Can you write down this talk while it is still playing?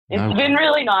It's been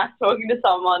really nice talking to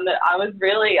someone that I was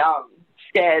really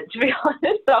scared, to be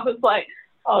honest. I was like,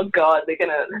 oh, God, they're going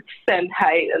to send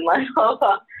hate. And like,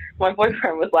 my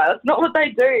boyfriend was like, that's not what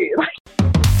they do.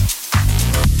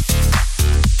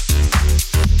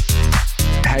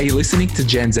 Hey, listening to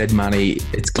Gen Z Money,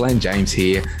 it's Glenn James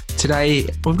here. Today,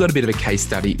 we've got a bit of a case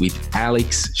study with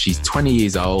Alex. She's 20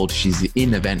 years old. She's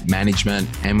in event management,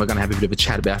 and we're going to have a bit of a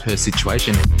chat about her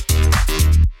situation.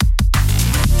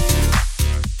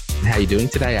 How are you doing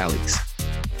today, Alex?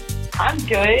 I'm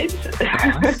good.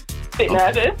 Nice. Bit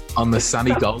nervous. On the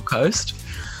sunny Gold Coast?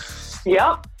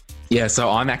 Yep. Yeah, so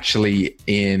I'm actually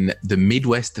in the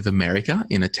Midwest of America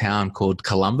in a town called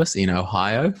Columbus in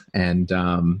Ohio. And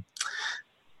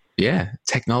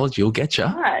technology will get you.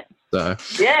 Right. So,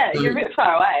 you're a bit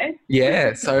far away.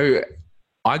 Yeah, so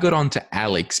I got on to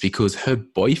Alex because her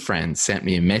boyfriend sent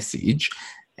me a message,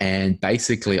 and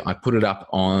basically I put it up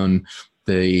on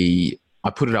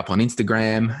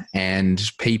Instagram, and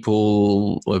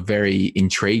people were very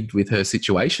intrigued with her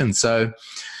situation. So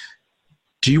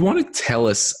do you want to tell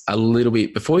us a little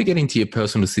bit, before we get into your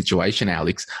personal situation,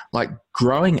 Alex, like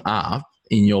growing up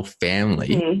in your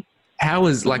family, how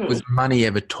was was money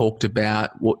ever talked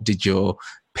about? What did your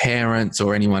parents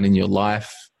or anyone in your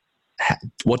life,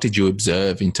 what did you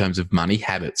observe in terms of money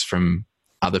habits from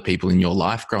other people in your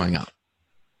life growing up?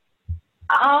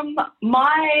 I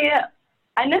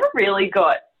never really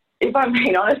got, if I'm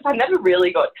being honest, I never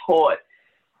really got taught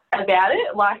about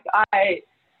it. Like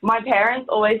my parents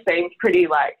always seemed pretty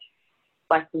like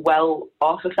well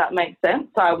off, if that makes sense.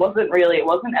 So it wasn't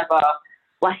ever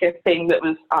like a thing that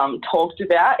was talked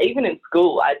about. Even in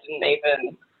school,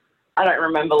 I don't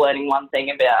remember learning one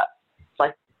thing about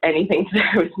like anything to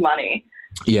do with money.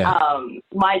 Yeah.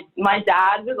 My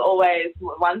dad was always,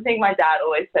 one thing my dad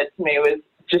always said to me was,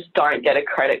 just don't get a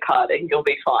credit card and you'll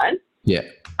be fine. Yeah.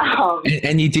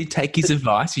 And you did take his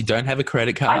advice. You don't have a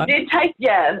credit card. I did. Right.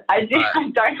 I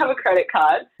don't have a credit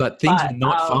card. But things are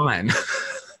not fine.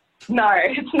 No,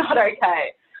 it's not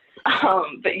okay.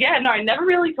 Never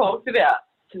really talked about,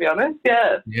 to be honest.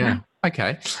 Yeah. Yeah.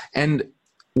 Okay. And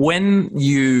when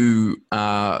you,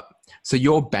 so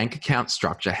your bank account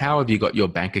structure, how have you got your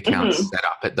bank account set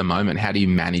up at the moment? How do you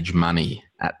manage money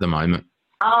at the moment?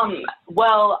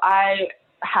 Well, I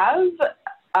have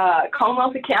a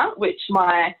Commonwealth account, which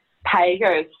my pay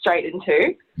goes straight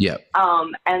into. Yeah.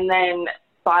 And then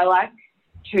by like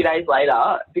 2 days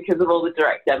later, because of all the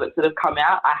direct debits that have come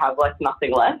out, I have like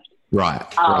nothing left. Right.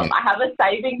 I have a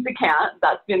savings account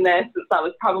that's been there since I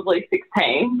was probably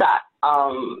 16 that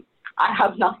I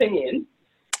have nothing in.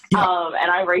 Yeah. And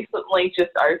I recently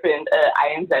just opened an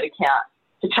ANZ account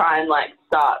to try and like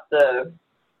start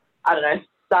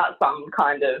some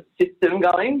kind of system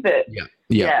going. But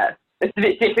yeah, it's a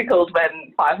bit difficult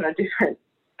when 500 different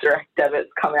direct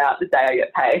debits come out the day I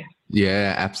get paid.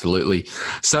 Yeah, absolutely.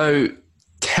 So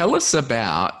tell us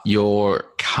about your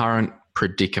current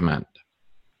predicament.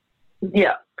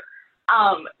 Yeah.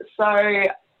 So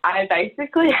I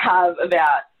basically have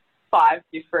about 5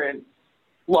 different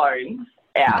loans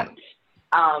out.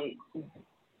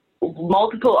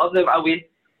 Multiple of them are with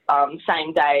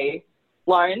same day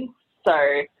loans.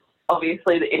 So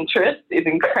obviously the interest is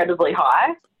incredibly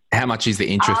high. How much is the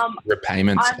interest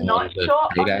repayments? I'm not sure on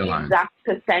the exact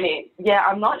percentage. Yeah,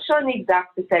 I'm not sure on the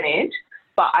exact percentage,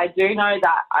 but I do know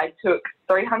that I took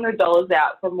 $300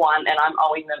 out from one and I'm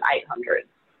owing them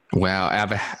 $800. Wow.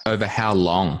 Over how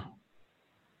long?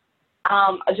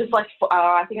 Just like,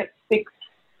 I think it's 6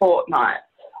 fortnights.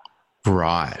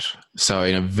 Right. So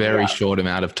in a very short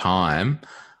amount of time,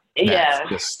 that's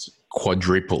just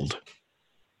quadrupled.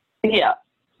 Yeah.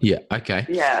 Yeah. Okay.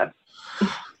 Yeah.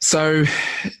 So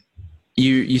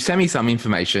you sent me some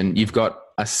information. You've got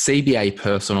a CBA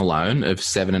personal loan of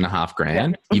 $7,500.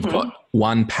 Yeah. You've got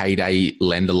one payday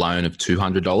lender loan of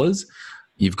 $200.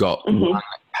 You've got one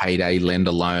payday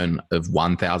lender loan of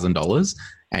 $1,000,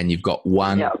 and you've got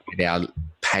one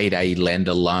payday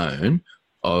lender loan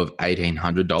of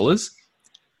 $1,800,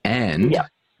 and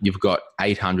you've got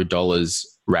 $800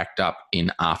 racked up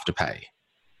in Afterpay.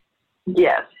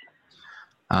 Yes.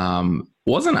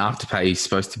 Wasn't Afterpay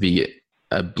supposed to be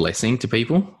a blessing to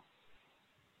people?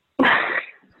 I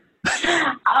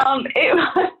don't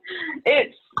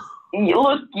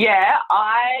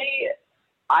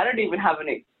even have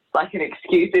an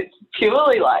excuse. It's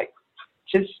purely like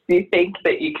just you think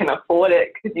that you can afford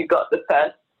it because you've got the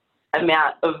first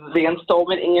amount of the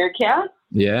installment in your account.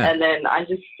 Yeah. And then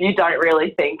you don't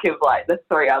really think of like the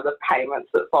 3 other payments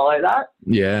that follow that.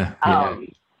 Yeah.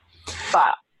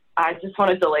 But I just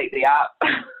want to delete the app.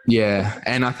 Yeah,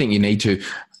 and I think you need to.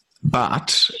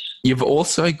 But You've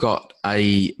also got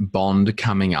a bond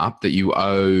coming up that you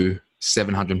owe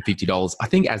 $750. I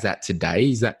think as at today,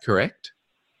 is that correct?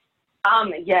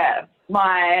 Yeah,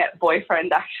 my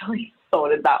boyfriend actually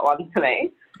sorted that one for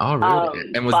me. Oh,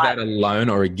 really? And was that a loan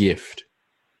or a gift?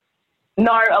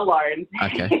 No, a loan.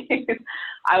 Okay.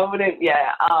 I wouldn't,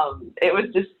 yeah. It was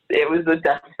a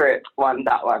desperate one,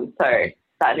 that one. So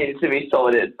that needed to be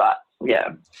sorted, but yeah.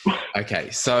 Okay.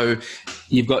 So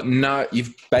you've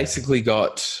basically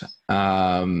got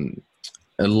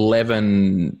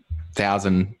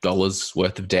 $11,000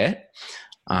 worth of debt.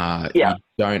 You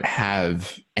don't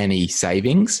have any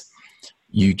savings.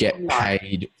 You get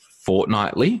paid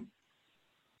fortnightly.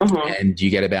 Mm-hmm. And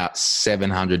you get about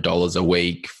 $700 a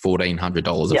week,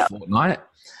 $1,400 a fortnight.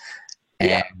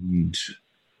 And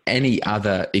any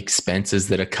other expenses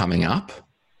that are coming up?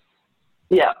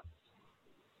 Yeah.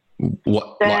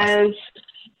 What? There's,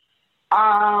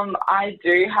 I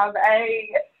do have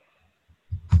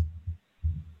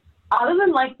other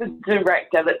than like the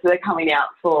direct debits that are coming out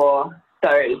for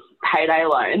those payday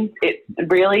loans, it's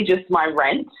really just my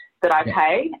rent that I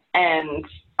pay and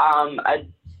a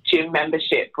gym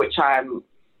membership, which I'm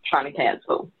trying to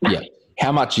cancel. Yeah.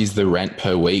 How much is the rent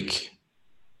per week?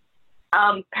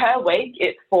 Per week,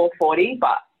 it's $440,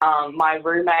 but my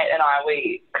roommate and I,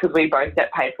 because we both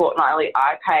get paid fortnightly,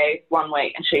 I pay 1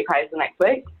 week and she pays the next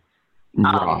week.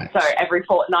 Right. So every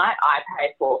fortnight, I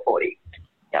pay $440.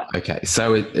 Yeah. Okay,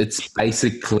 so it's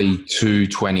basically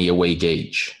 $220 a week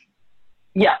each.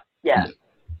 Yeah.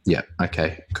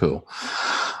 Okay. Cool.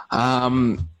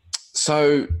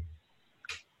 So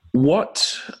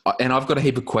what? And I've got a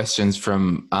heap of questions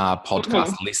from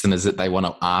podcast listeners that they want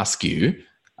to ask you.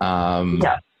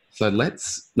 So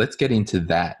let's get into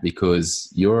that because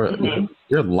you're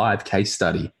a live case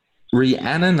study.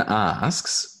 Rhiannon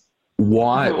asks,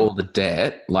 why all the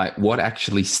debt? Like, what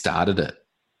actually started it?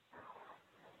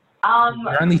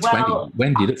 You're only 20.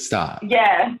 When did it start?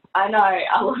 Yeah, I know.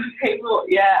 A lot of people,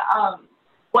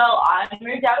 well, I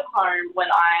moved out of home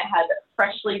when I had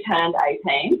freshly turned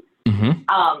 18. Mm-hmm.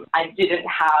 I didn't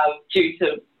have, due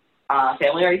to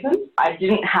family reasons, I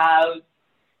didn't have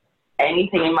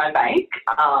anything in my bank.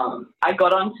 I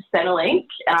got onto Centrelink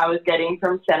and I was getting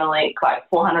from Centrelink like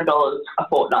 $400 a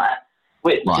fortnight,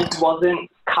 which just wasn't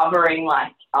covering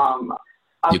like a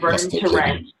room to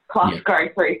rent plus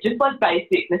groceries, just like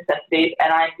basic necessities.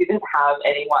 And I didn't have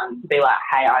anyone to be like,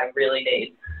 hey, I really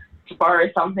need to borrow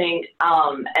something.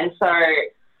 And so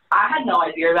I had no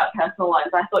idea about personal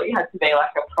loans. I thought you had to be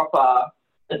like a proper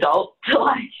adult to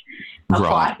like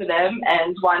apply for them.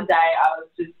 And one day I was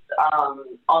just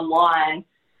online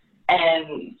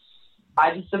and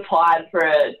I just applied for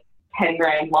a 10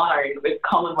 grand loan with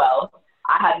Commonwealth.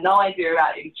 I had no idea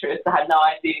about interest. I had no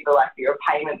idea that like your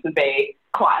payments would be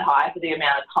quite high for the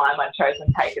amount of time I've chosen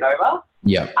to take it over.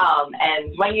 Yeah.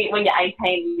 And when you're 18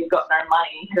 and you've got no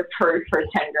money to approve for a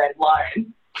 10 grand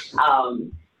loan,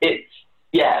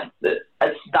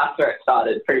 that's where it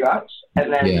started pretty much.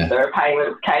 And then the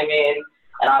repayments came in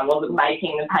and I wasn't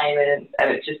making the payments and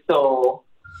it just all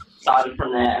started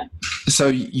from there. So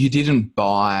you didn't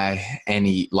buy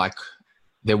any, like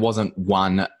there wasn't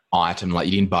one item, like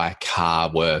you didn't buy a car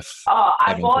worth. Oh,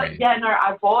 I bought a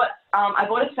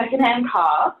secondhand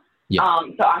car. Yeah.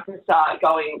 So I could start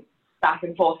going back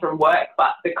and forth from work,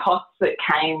 but the costs that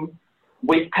came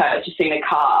with purchasing a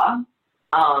car,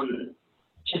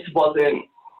 just wasn't,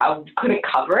 I couldn't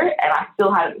cover it, and I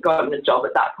still hadn't gotten a job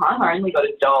at that time. I only got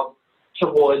a job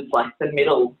towards like the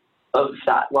middle of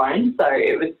that loan. So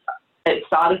it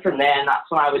started from there, and that's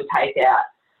when I would take out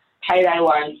payday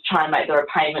loans to try and make the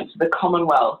repayments to the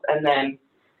Commonwealth and then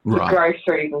the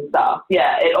groceries and stuff.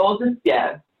 Yeah, it all just,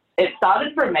 it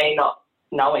started from me not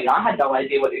knowing. I had no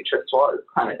idea what interest was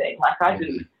kind of thing. Like I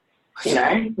didn't,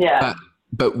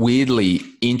 But weirdly,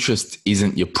 interest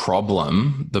isn't your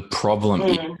problem. The problem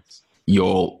is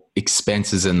your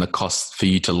expenses and the cost for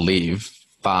you to live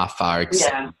far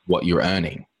exceed what you're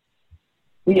earning.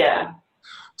 Yeah.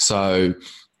 So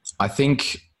I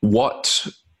think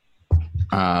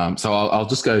I'll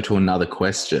just go to another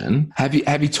question. Have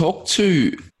you talked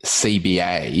to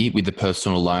CBA with the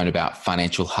personal loan about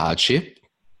financial hardship?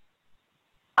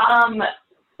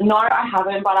 No, I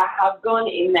haven't, but I have gone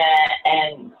in there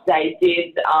and they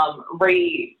did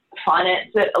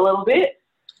refinance it a little bit.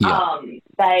 Yeah.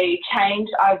 They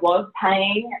changed. I was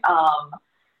paying,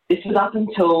 this was up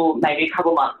until maybe a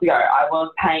couple of months ago, I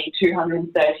was paying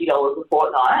 $230 a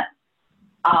fortnight,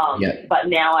 but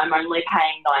now I'm only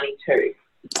paying $92.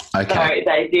 Okay. So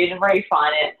they did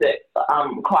refinance it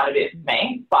quite a bit for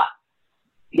me, but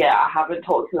I haven't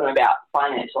talked to them about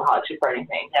financial hardship or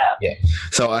anything. Yeah.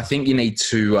 So I think you need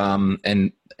to,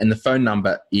 and the phone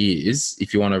number is,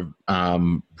 if you want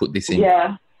to put this in,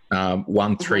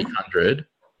 1300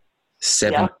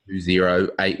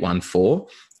 720 814.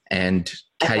 And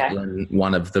Caitlin,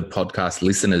 one of the podcast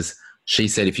listeners, she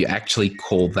said if you actually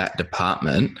call that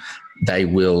department, they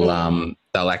will,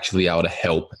 they'll actually be able to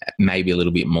help maybe a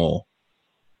little bit more.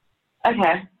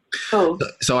 Okay, cool.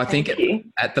 So I think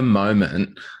at the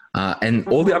moment, and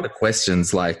all the other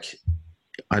questions, like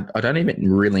I don't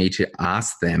even really need to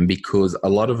ask them, because a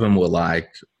lot of them were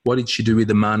like, what did she do with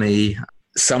the money?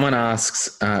 Someone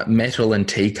asks, Metal and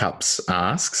Teacups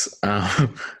asks,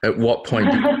 at what point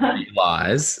did you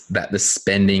realise that the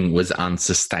spending was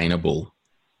unsustainable?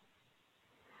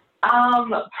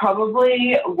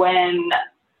 Probably when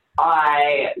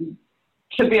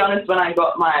to be honest, when I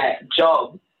got my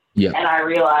job and I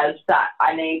realised that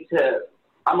I'm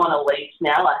on a lease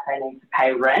now, like I need to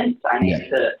pay rent, I need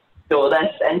to do all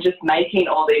this, and just making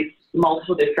all these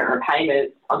multiple different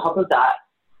repayments on top of that.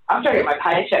 After I get my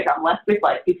paycheck, I'm left with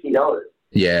like $50.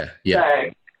 Yeah. So,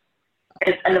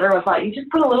 and everyone's like, you just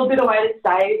put a little bit away to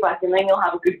save, like, and then you'll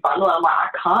have a good bundle. I'm like, I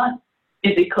can't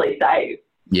physically save.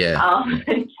 Yeah.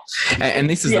 And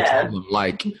this is the problem.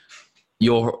 Like,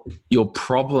 your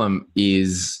problem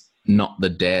is not the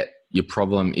debt. Your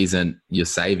problem isn't your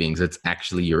savings. It's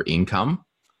actually your income.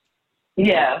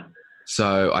 Yeah.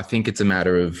 So I think it's a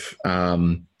matter of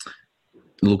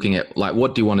looking at, like,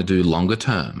 what do you want to do longer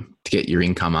term to get your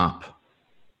income up?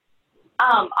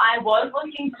 I was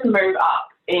looking to move up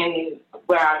in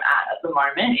where I'm at the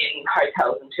moment in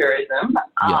hotels and tourism.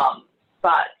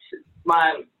 But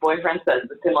my boyfriend says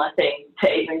a similar thing,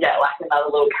 to even get like another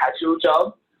little casual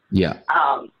job.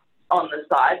 On the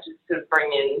side, just to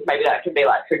bring in, maybe that could be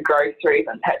like for groceries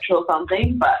and petrol or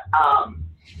something. But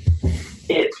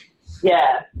it's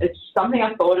something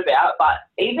I've thought about. But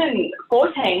even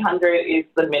 1,400 is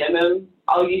the minimum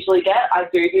I'll usually get. I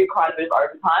do quite a bit of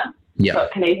overtime. So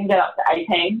it can even get up to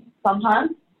 18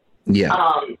 sometimes.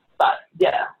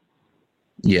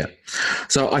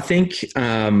 So I think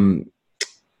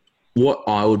what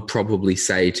I would probably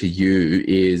say to you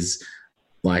is,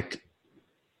 like,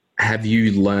 have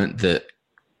you learnt that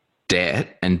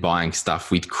debt and buying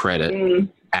stuff with credit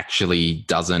actually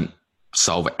doesn't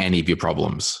solve any of your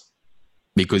problems?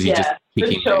 Because you're just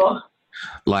picking sure.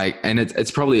 Like, and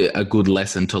it's probably a good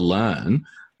lesson to learn.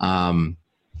 And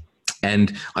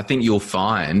I think you'll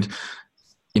find,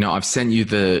 I've sent you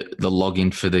the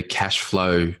login for the cash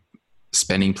flow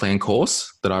spending plan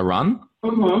course that I run.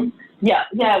 Mm-hmm. Yeah,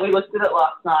 we looked at it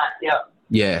last night.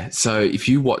 Yeah, so if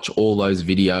you watch all those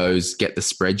videos, get the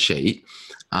spreadsheet,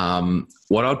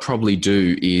 what I'd probably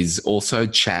do is also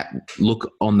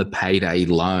look on the payday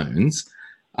loans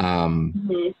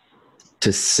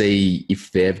to see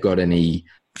if they've got any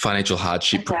financial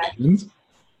hardship provisions.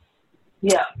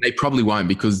 Yeah. They probably won't,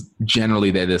 because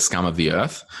generally they're the scum of the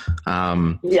earth.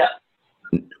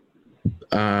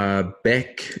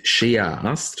 Beck, she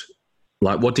asked,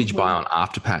 like, what did you buy on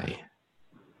Afterpay?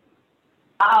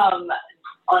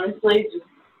 Honestly, just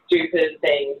stupid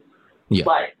things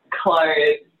like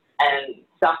clothes and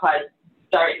stuff I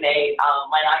don't need.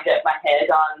 When I get my hair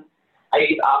done, I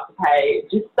use Afterpay.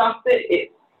 Just stuff that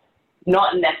it's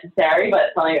not necessary, but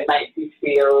it's something that makes you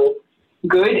feel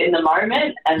good in the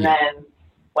moment. And then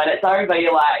when it's over,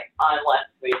 you're like, I'm left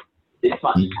with this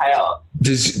much chaos. And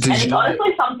it's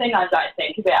honestly something I don't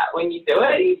think about when you do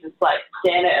it. You just like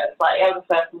scan it. It's like, the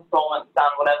first installment's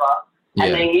done, whatever.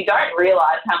 And then you don't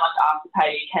realise how much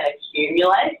Afterpay you can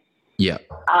accumulate.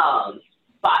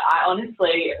 But I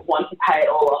honestly want to pay it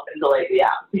all off and delete the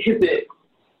app, because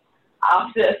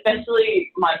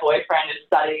especially my boyfriend is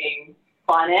studying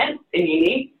finance in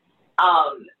uni,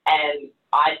 and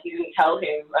I didn't tell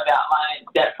him about my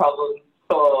debt problems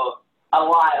for a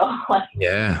while.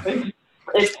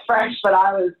 It's fresh, but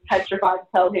I was petrified to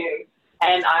tell him,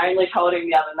 and I only told him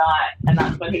the other night, and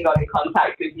that's when he got in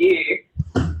contact with you.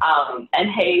 And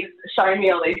he's shown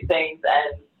me all these things,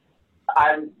 and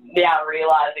I'm now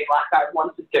realising, like, I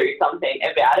want to do something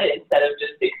about it instead of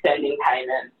just extending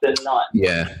payments and not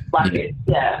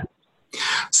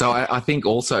So I think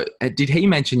also, did he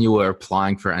mention you were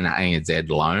applying for an ANZ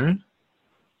loan?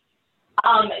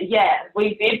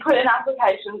 We did put an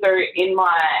application through in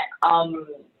my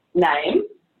name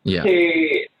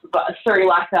through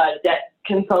like a debt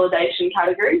consolidation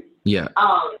category.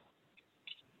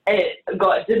 It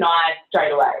got denied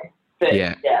straight away. But,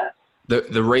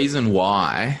 The reason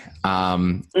why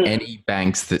any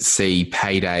banks that see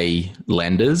payday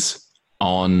lenders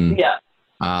on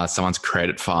someone's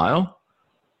credit file,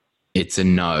 it's a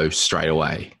no straight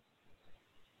away.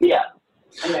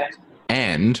 Okay.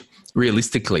 And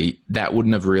realistically, that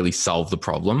wouldn't have really solved the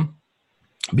problem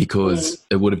because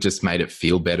it would have just made it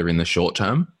feel better in the short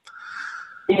term.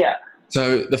 Yeah.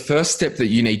 So the first step that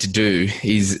you need to do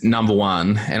is number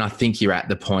one, and I think you're at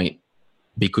the point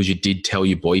because you did tell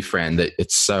your boyfriend that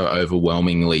it's so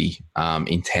overwhelmingly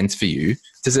intense for you.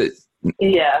 Does it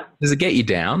get you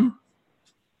down?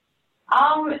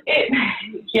 I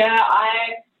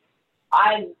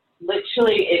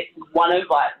literally, it's one of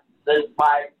like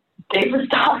my deepest,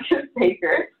 darkest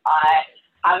secrets. I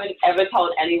haven't ever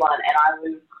told anyone, and I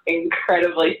was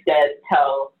incredibly scared to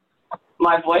tell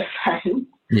my boyfriend.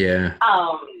 Yeah.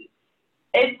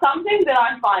 It's something that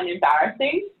I find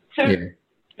embarrassing. To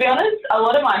be honest, a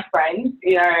lot of my friends,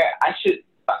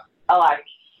 are like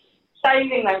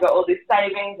saving. They've got all this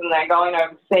savings, and they're going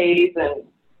overseas and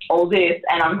all this.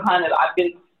 And I've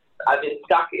been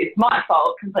stuck. It's my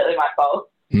fault, completely my fault.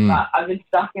 But I've been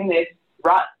stuck in this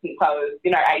rut since I was,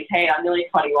 18. I'm nearly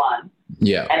 21.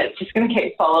 Yeah. And it's just going to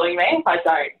keep following me if I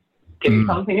don't do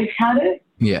something about it.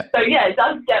 Yeah. So, it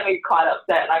does get me quite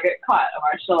upset, and I get quite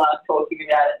emotional talking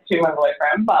about it to my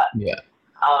boyfriend. But,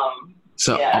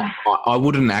 I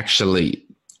wouldn't actually,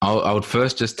 I would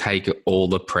first just take all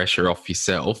the pressure off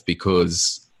yourself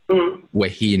because we're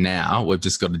here now. We've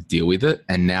just got to deal with it.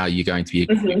 And now you're going to be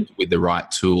equipped with the right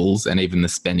tools, and even the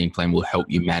spending plan will help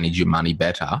you manage your money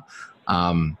better.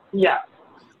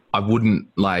 I wouldn't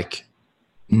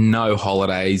no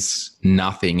holidays,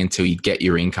 nothing until you get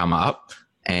your income up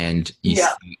and you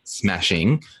start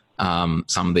smashing some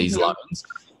of these loans.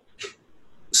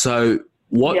 So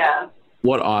what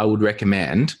I would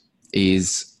recommend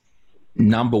is,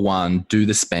 number one, do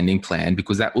the spending plan,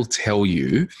 because that will tell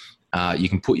you, you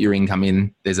can put your income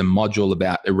in. There's a module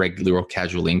about irregular or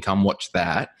casual income. Watch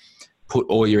that. Put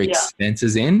all your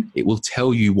expenses in. It will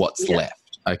tell you what's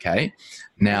left. Okay.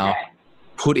 Now,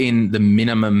 put in the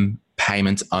minimum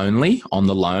payments only on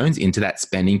the loans into that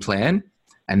spending plan,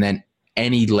 and then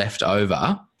any left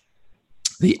over,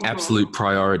 the absolute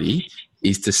priority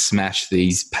is to smash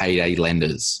these payday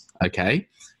lenders. Okay.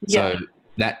 So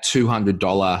that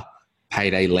 $200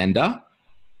 payday lender,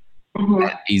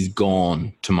 that is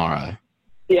gone tomorrow.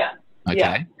 Yeah. Okay.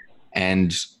 Yeah.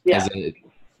 And as a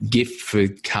gift for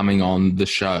coming on the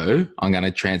show, I'm going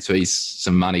to transfer you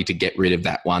some money to get rid of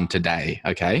that one today.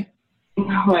 Okay. Oh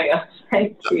my gosh.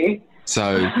 Thank you.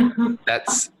 So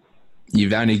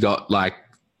you've only got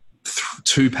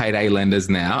 2 payday lenders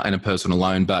now and a personal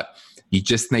loan, but you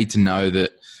just need to know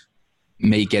that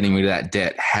me getting rid of that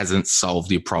debt hasn't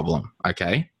solved your problem.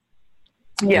 Okay.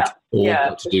 Yeah. It's all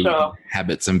got to do with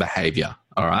habits and behavior.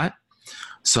 All right.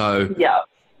 So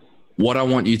what I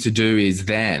want you to do is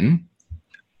then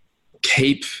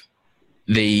keep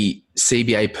the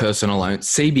CBA personal loan.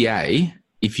 CBA,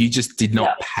 if you just did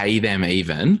not pay them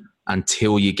even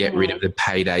until you get rid of the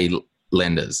payday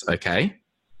lenders. Okay.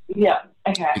 Yeah.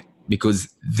 Okay. Because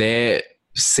their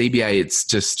CBA,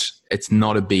 it's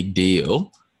not a big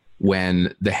deal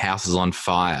when the house is on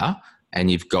fire and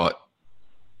you've got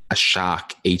a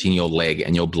shark eating your leg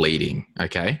and you're bleeding.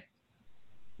 Okay.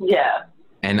 Yeah.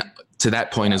 And to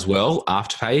that point as well,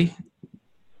 Afterpay,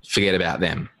 forget about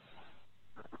them.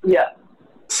 Yeah.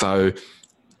 So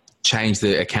change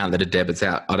the account that it debits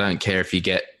out. I don't care if you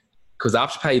get, because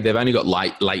Afterpay, they've only got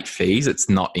late fees. It's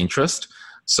not interest.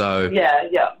 So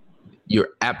your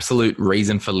absolute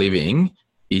reason for living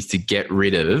is to get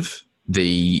rid of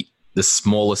the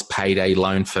smallest payday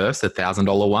loan first, the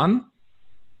 $1,000 one.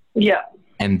 Yeah.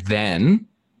 And then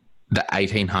the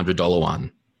 $1,800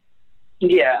 one.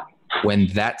 Yeah. When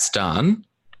that's done,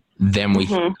 then we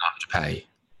have to pay.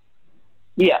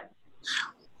 Yeah.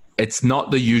 It's not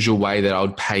the usual way that I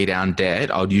would pay down debt.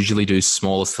 I would usually do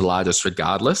smallest to largest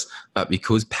regardless. But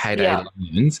because payday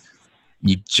loans,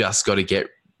 you just got to get,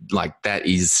 that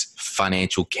is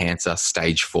financial cancer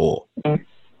stage 4.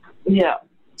 Yeah.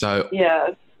 So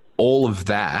all of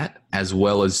that, as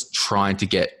well as trying to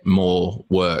get more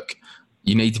work,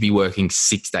 you need to be working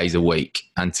 6 days a week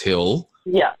until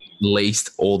at least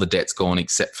all the debt's gone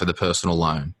except for the personal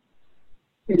loan.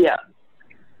 Yeah.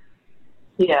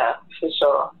 Yeah, for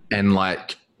sure. And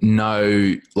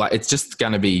it's just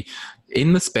going to be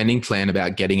in the spending plan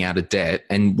about getting out of debt.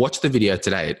 And watch the video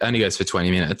today. It only goes for 20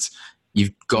 minutes.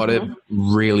 You've got to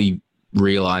really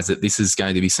realize that this is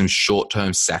going to be some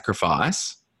short-term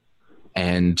sacrifice,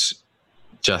 and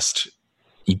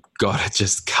you've got to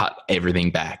just cut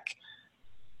everything back.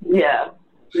 Yeah.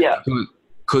 Yeah.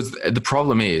 Because the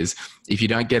problem is, if you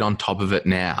don't get on top of it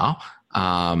now,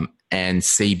 and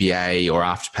CBA or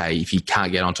Afterpay, if you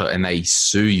can't get on top and they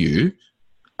sue you,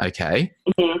 okay,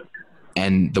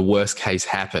 and the worst case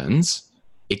happens,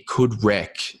 it could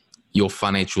wreck your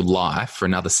financial life for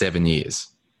another 7 years.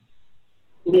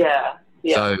 Yeah.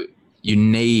 Yeah. So you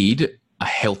need a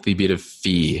healthy bit of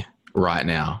fear right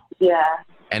now. Yeah.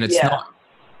 And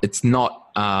it's not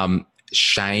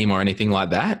shame or anything like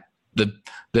that.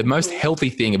 The most healthy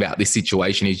thing about this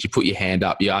situation is you put your hand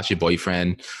up, you ask your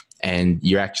boyfriend, and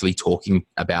you're actually talking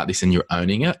about this and you're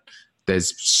owning it.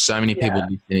 There's so many people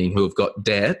listening who have got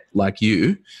debt like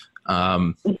you.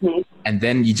 And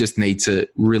then you just need to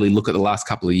really look at the last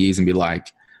couple of years and be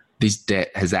like, this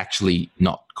debt has actually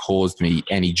not caused me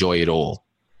any joy at all.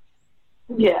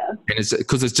 Yeah. And it's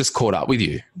because it's just caught up with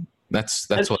you. That's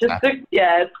it's what's just happening.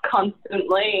 it's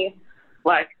constantly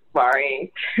like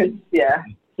worrying. Yeah,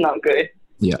 not good.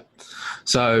 Yeah.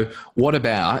 So what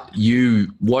about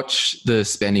you watch the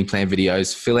spending plan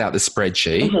videos, fill out the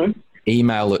spreadsheet,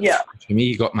 email it to me.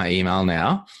 You got my email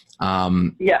now.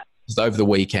 Just over the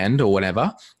weekend or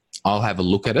whatever, I'll have a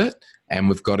look at it and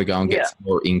we've got to go and get some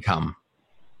more income.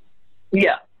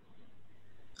 Yeah.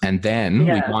 And then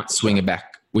we might swing it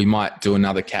back. We might do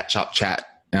another catch-up chat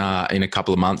in a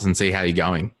couple of months and see how you're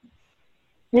going.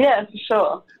 Yeah, for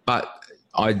sure. But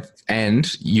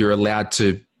you're allowed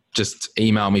to just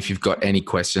email me if you've got any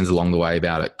questions along the way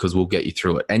about it, because we'll get you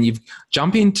through it. And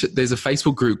there's a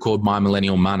Facebook group called My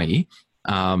Millennial Money.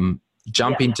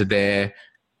 Jump into there,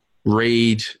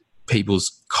 read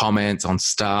people's comments on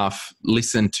stuff,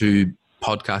 listen to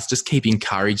podcasts, just keep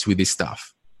encouraged with this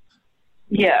stuff.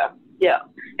 Yeah. Yeah.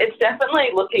 It's definitely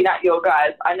looking at your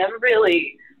guys. I never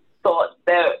really thought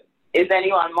there is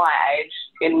anyone my age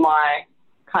in my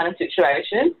kind of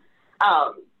situation.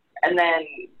 And then,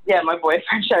 my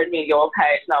boyfriend showed me your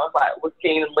page and I was like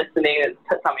looking and listening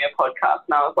to some of your podcasts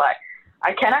and I was like,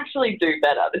 I can actually do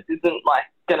better. This isn't like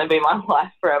going to be my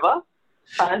life forever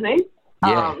kind of thing.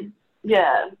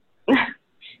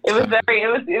 It was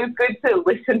good to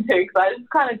listen to because I just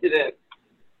kind of didn't.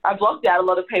 I blocked out a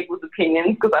lot of people's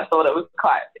opinions because I thought it was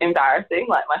quite embarrassing,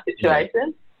 like my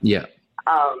situation. Yeah.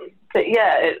 But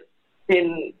it's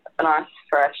been a nice,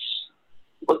 fresh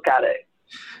look at it.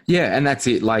 Yeah, and that's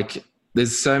it. Like,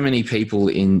 there's so many people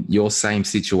in your same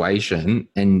situation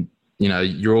and,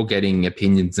 you're all getting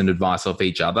opinions and advice off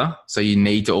each other. So you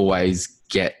need to always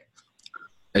get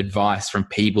advice from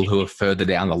people who are further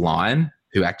down the line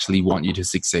who actually want you to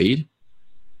succeed.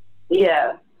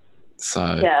 Yeah.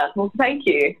 So. Yeah, well, thank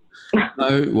you.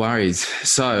 No worries.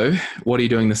 So what are you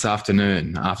doing this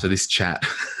afternoon after this chat?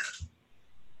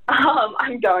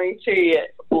 I'm going to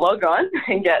log on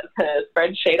and get the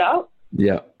spreadsheet up.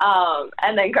 Yeah.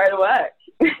 And then go to work.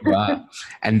 Right.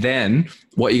 And then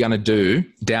what you're going to do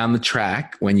down the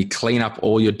track when you clean up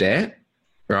all your debt,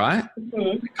 right?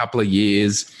 A couple of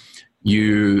years,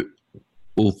 you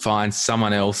will find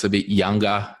someone else a bit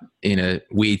younger in a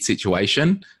weird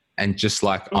situation. And just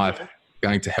like I'm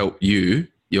going to help you,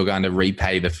 you're going to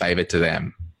repay the favor to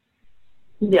them.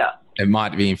 Yeah. It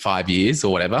might be in 5 years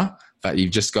or whatever, but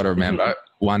you've just got to remember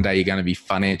one day you're going to be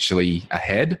financially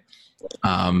ahead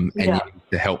and you need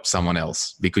to help someone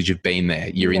else because you've been there.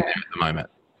 You're in there at the moment.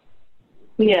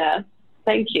 Yeah.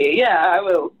 Thank you. Yeah, I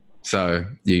will. So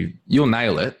you'll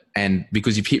nail it. And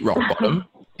because you've hit rock bottom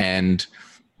and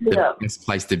the best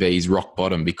place to be is rock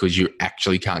bottom because you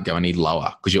actually can't go any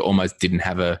lower because you almost didn't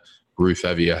have a roof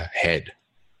over your head.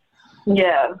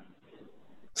 Yeah.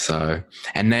 So,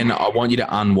 and then I want you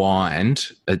to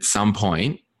unwind at some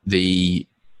point the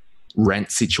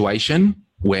rent situation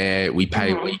where we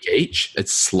pay a week each.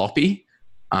 It's sloppy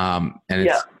and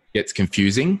it gets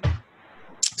confusing.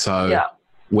 So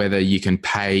whether you can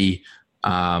pay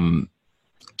 $220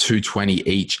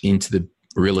 each into the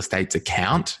real estate's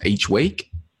account each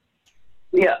week.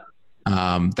 Yeah.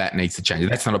 That needs to change.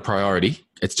 That's not a priority.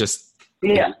 It's just,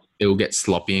 it will get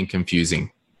sloppy and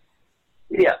confusing.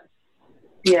 Yeah.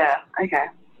 Yeah. Okay.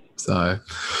 So,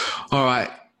 all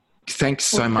right. Thanks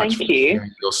so much for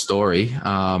sharing your story.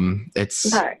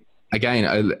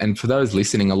 Again, and for those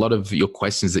listening, a lot of your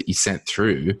questions that you sent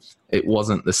through, it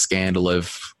wasn't the scandal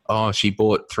of, she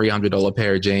bought $300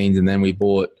 pair of jeans and then we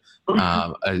bought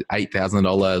a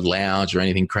 $8,000 lounge or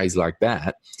anything crazy like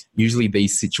that. Usually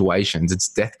these situations, it's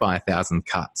death by 1,000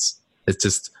 cuts. It's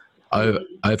just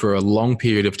over a long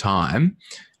period of time,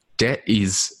 debt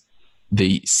is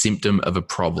the symptom of a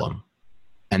problem.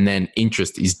 And then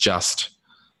interest is just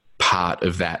part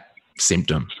of that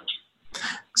symptom.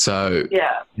 So,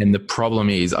 and the problem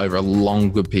is over a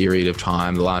longer period of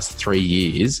time, the last 3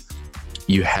 years,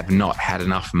 you have not had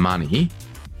enough money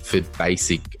for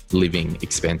basic living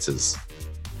expenses.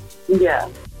 Yeah.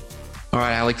 All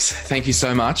right, Alex, thank you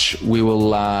so much. We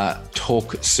will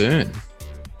talk soon.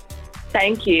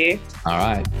 Thank you. All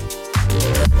right.